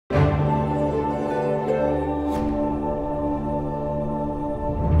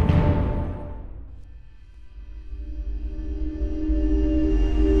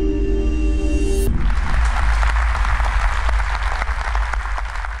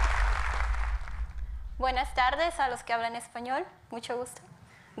Buenas tardes a los que hablan español. Mucho gusto.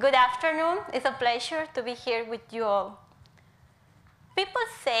 Good afternoon. It's a pleasure to be here with you all. People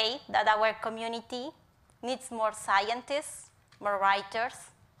say that our community needs more scientists, more writers,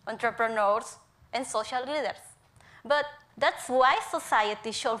 entrepreneurs, and social leaders. But that's why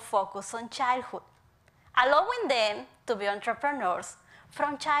society should focus on childhood, allowing them to be entrepreneurs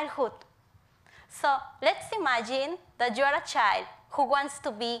from childhood. So let's imagine that you are a child who wants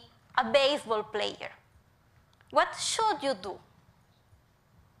to be a baseball player. What should you do?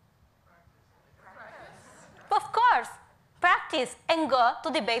 Of course, practice and go to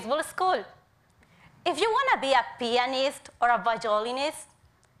the baseball school. If you want to be a pianist or a violinist,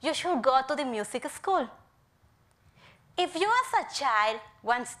 you should go to the music school. If you as a child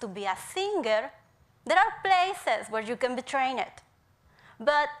wants to be a singer, there are places where you can be trained.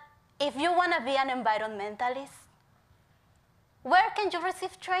 But if you want to be an environmentalist, where can you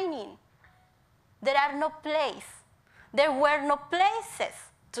receive training? There are no places. There were no places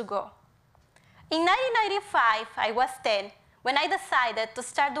to go. In 1995, I was 10 when I decided to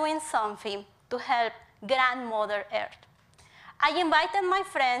start doing something to help Grandmother Earth. I invited my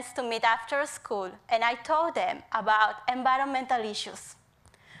friends to meet after school, and I told them about environmental issues.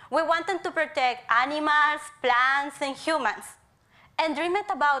 We wanted to protect animals, plants, and humans, and dreamed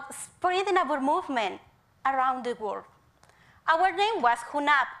about spreading our movement around the world. Our name was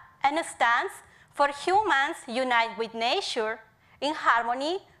HUNAP, and it stands for Humans Unite with Nature in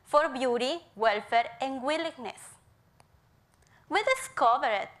Harmony for Beauty, Welfare, and Willingness. We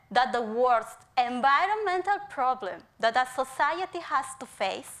discovered that the worst environmental problem that a society has to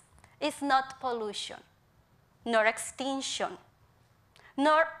face is not pollution, nor extinction,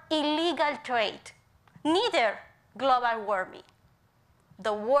 nor illegal trade, neither global warming.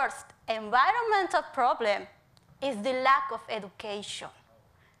 The worst environmental problem is the lack of education,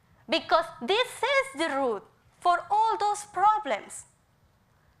 because this is the root for all those problems.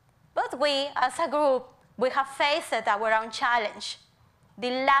 But we, as a group, we have faced our own challenge, the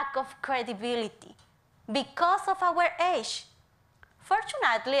lack of credibility, because of our age.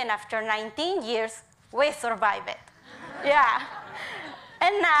 Fortunately, and after 19 years, we survived it. Yeah.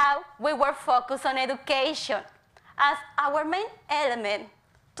 And now we were focused on education as our main element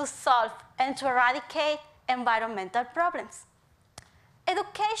to solve and to eradicate environmental problems.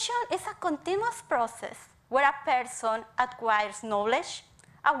 Education is a continuous process where a person acquires knowledge,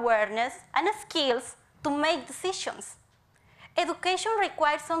 awareness, and skills to make decisions. Education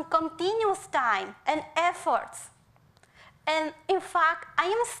requires some continuous time and efforts. And in fact, I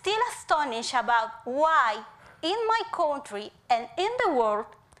am still astonished about why in my country and in the world,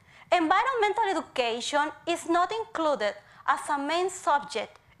 environmental education is not included as a main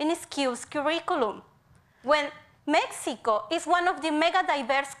subject in schools curriculum, when Mexico is one of the mega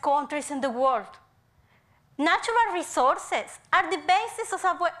diverse countries in the world. Natural resources are the basis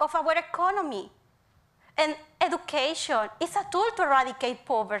of our economy, and education is a tool to eradicate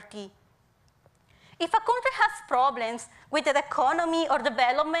poverty. If a country has problems with the economy or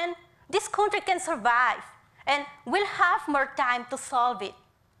development, this country can survive and will have more time to solve it.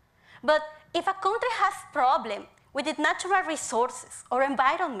 But if a country has problems with its natural resources or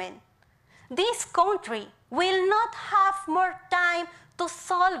environment, this country will not have more time to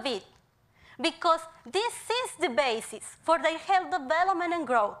solve it, because this is the basis for their health development and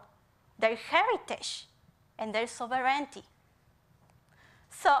growth, their heritage, and their sovereignty.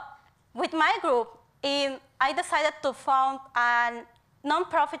 So with my group, I decided to found a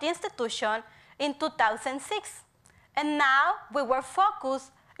nonprofit institution in 2006. And now we were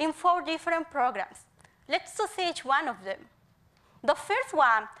focused in 4 different programs. Let's see each one of them. The first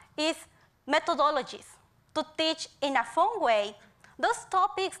one is methodologies, to teach in a fun way those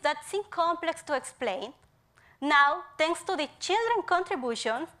topics that seem complex to explain. Now, thanks to the children's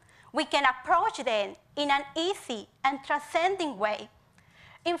contributions, we can approach them in an easy and transcending way.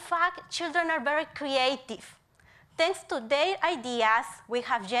 In fact, children are very creative. Thanks to their ideas, we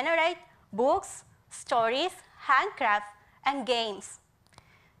have generated books, stories, handcrafts, and games.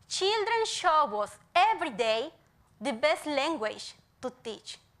 Children show us every day the best language to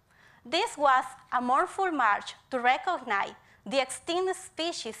teach. This was a mournful march to recognize the extinct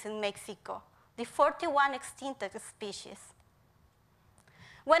species in Mexico, the 41 extinct species.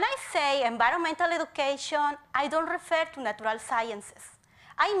 When I say environmental education, I don't refer to natural sciences.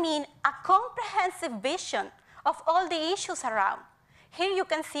 I mean a comprehensive vision of all the issues around. Here you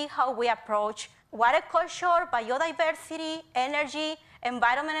can see how we approach water culture, biodiversity, energy,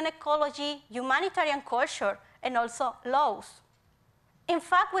 environment and ecology, humanitarian culture, and also laws. In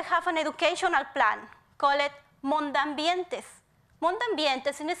fact, we have an educational plan called Mondambientes.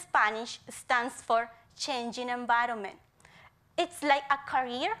 Mondambientes in Spanish stands for changing environment. It's like a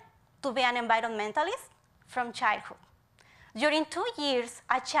career to be an environmentalist from childhood. During 2 years,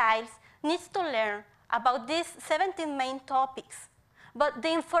 a child needs to learn about these 17 main topics, but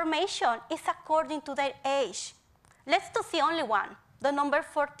the information is according to their age. Let's see only one, the number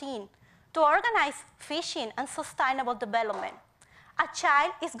 14, to organize fishing and sustainable development. A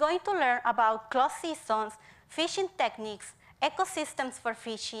child is going to learn about closed seasons, fishing techniques, ecosystems for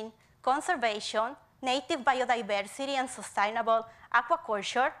fishing, conservation, native biodiversity and sustainable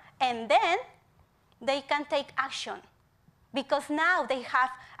aquaculture, and then they can take action because now they have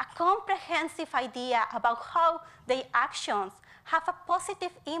a comprehensive idea about how their actions have a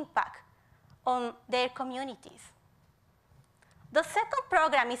positive impact on their communities. The second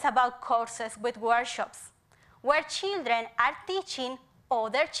program is about courses with workshops, where children are teaching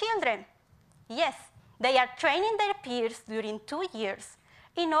other children. Yes, they are training their peers during 2 years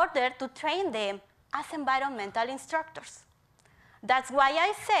in order to train them as environmental instructors. That's why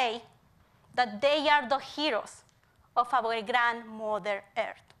I say that they are the heroes of our grandmother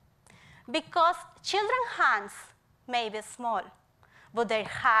Earth. Because children's hands may be small, but their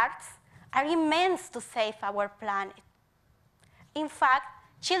hearts are immense to save our planet. In fact,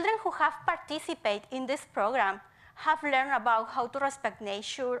 children who have participated in this program have learned about how to respect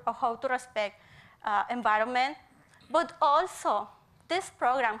nature or how to respect environment, but also this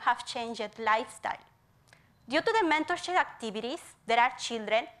program have changed lifestyle. Due to the mentorship activities, there are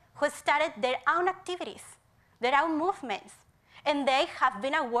children who started their own activities, their own movements, and they have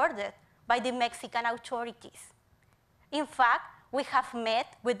been awarded by the Mexican authorities. In fact, we have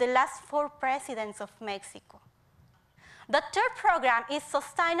met with the last 4 presidents of Mexico. The third program is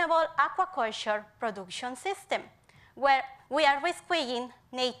Sustainable Aquaculture Production System, where we are rescuing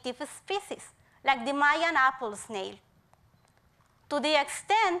native species, like the Mayan apple snail. To the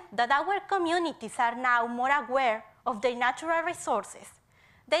extent that our communities are now more aware of their natural resources,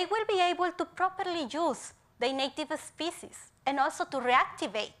 they will be able to properly use their native species and also to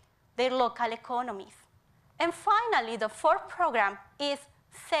reactivate their local economies. And finally, the fourth program is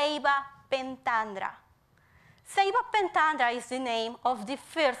Ceiba Pentandra. Ceiba Pentandra is the name of the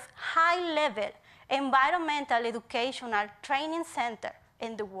first high-level environmental educational training center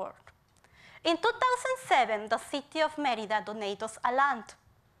in the world. In 2007, the city of Mérida donated us a land.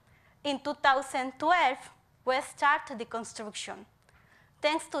 In 2012, we started the construction.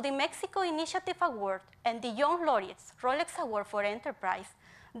 Thanks to the Mexico Initiative Award and the Young Laureates Rolex Award for Enterprise,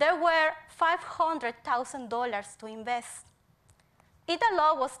 there were $500,000 to invest. It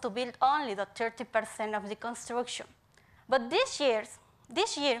allowed us to build only the 30% of the construction. But this year,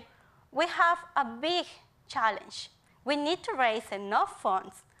 we have a big challenge. We need to raise enough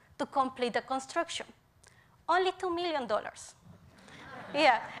funds to complete the construction. Only $2 million.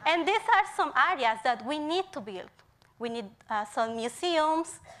 Yeah, and these are some areas that we need to build. We need some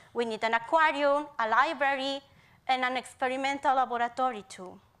museums, we need an aquarium, a library, and an experimental laboratory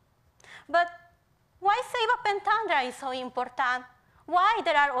too. But why Ceiba Pentandra is so important? Why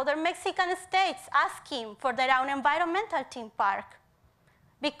there are other Mexican states asking for their own environmental theme park?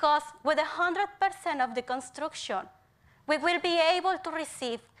 Because with 100% of the construction, we will be able to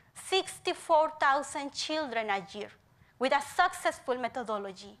receive 64,000 children a year with a successful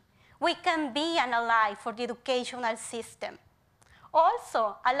methodology. We can be an ally for the educational system.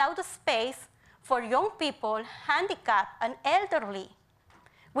 Also, allow the space for young people, handicapped, and elderly.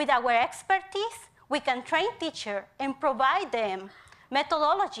 With our expertise, we can train teachers and provide them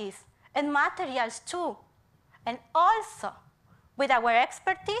methodologies and materials too. And also, with our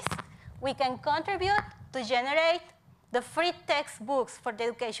expertise, we can contribute to generate the free textbooks for the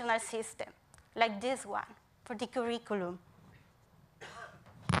educational system, like this one, for the curriculum.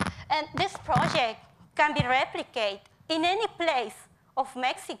 And this project can be replicated in any place of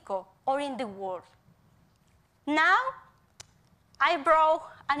Mexico or in the world. Now, I brought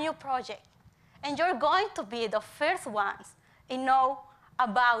a new project, and you're going to be the first ones to know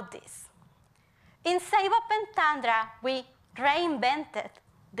about this. In Ceiba Pentandra, we reinvented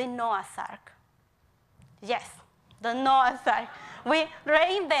the Noah's Ark. Yes, the Noah's Ark. We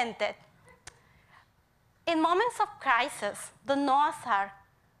reinvented. In moments of crisis, the Noah's Ark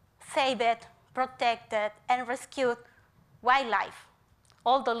saved, protected, and rescued wildlife,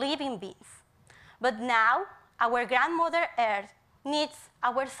 all the living beings. But now, our grandmother Earth needs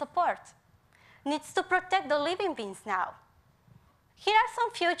our support, needs to protect the living beings now. Here are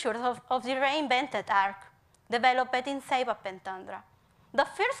some features of the reinvented Ark developed in Ceiba Pentandra. The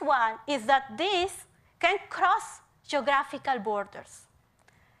first one is that this can cross geographical borders.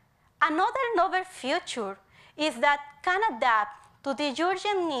 Another novel feature is that can adapt to the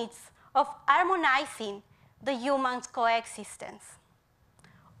urgent needs of harmonizing the human coexistence.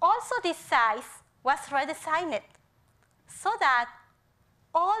 Also, this size was redesigned so that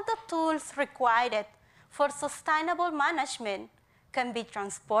all the tools required for sustainable management can be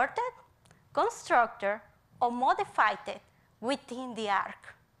transported, constructed, or modified within the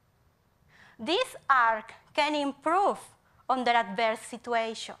ark. This ark can improve under adverse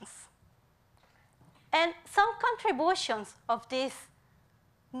situations. And some contributions of this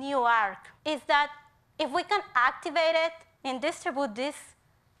new ark is that if we can activate it and distribute this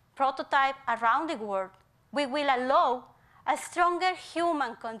prototype around the world, we will allow a stronger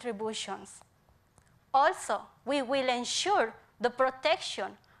human contributions. Also, we will ensure the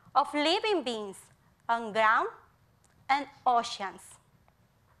protection of living beings on ground and oceans.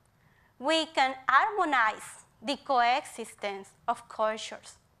 We can harmonize the coexistence of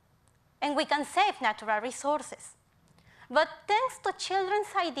cultures, and we can save natural resources. But thanks to children's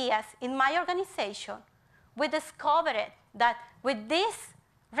ideas in my organization, we discovered that with this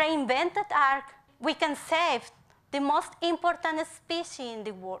reinvented ark, we can save the most important species in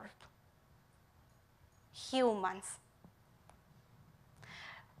the world, humans.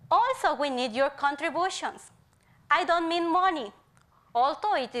 Also, we need your contributions. I don't mean money,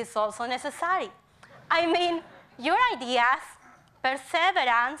 although it is also necessary. I mean your ideas,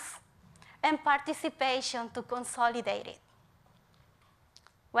 perseverance, and participation to consolidate it.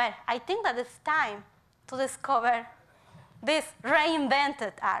 Well, I think that it's time to discover this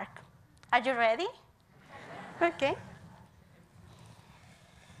reinvented ark. Are you ready? Okay.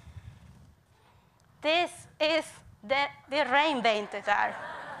 This is the reinvented ark.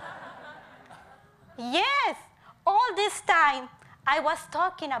 Yes, all this time I was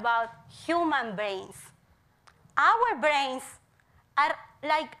talking about human brains. Our brains are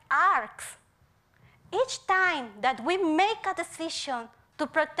like arcs. Each time that we make a decision to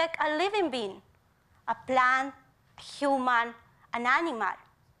protect a living being, a plant, a human, an animal,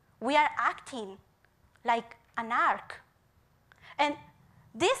 we are acting like an arc. And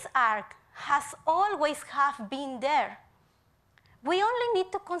this arc has always have been there. We only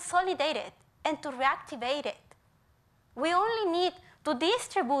need to consolidate it and to reactivate it. We only need to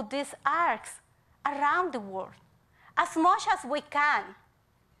distribute these arcs around the world as much as we can.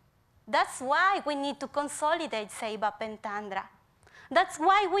 That's why we need to consolidate Ceiba Pentandra. That's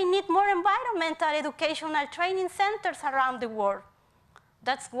why we need more environmental educational training centers around the world.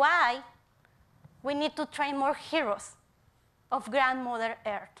 That's why we need to train more heroes of Grandmother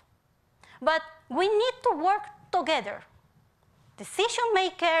Earth. But we need to work together. Decision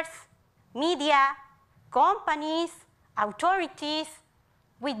makers, media, companies, authorities,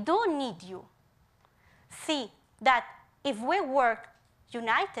 we do need you. See that if we work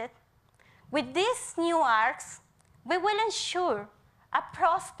united, with these new arcs, we will ensure a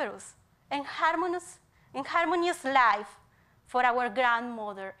prosperous and harmonious life for our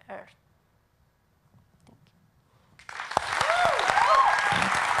Grandmother Earth.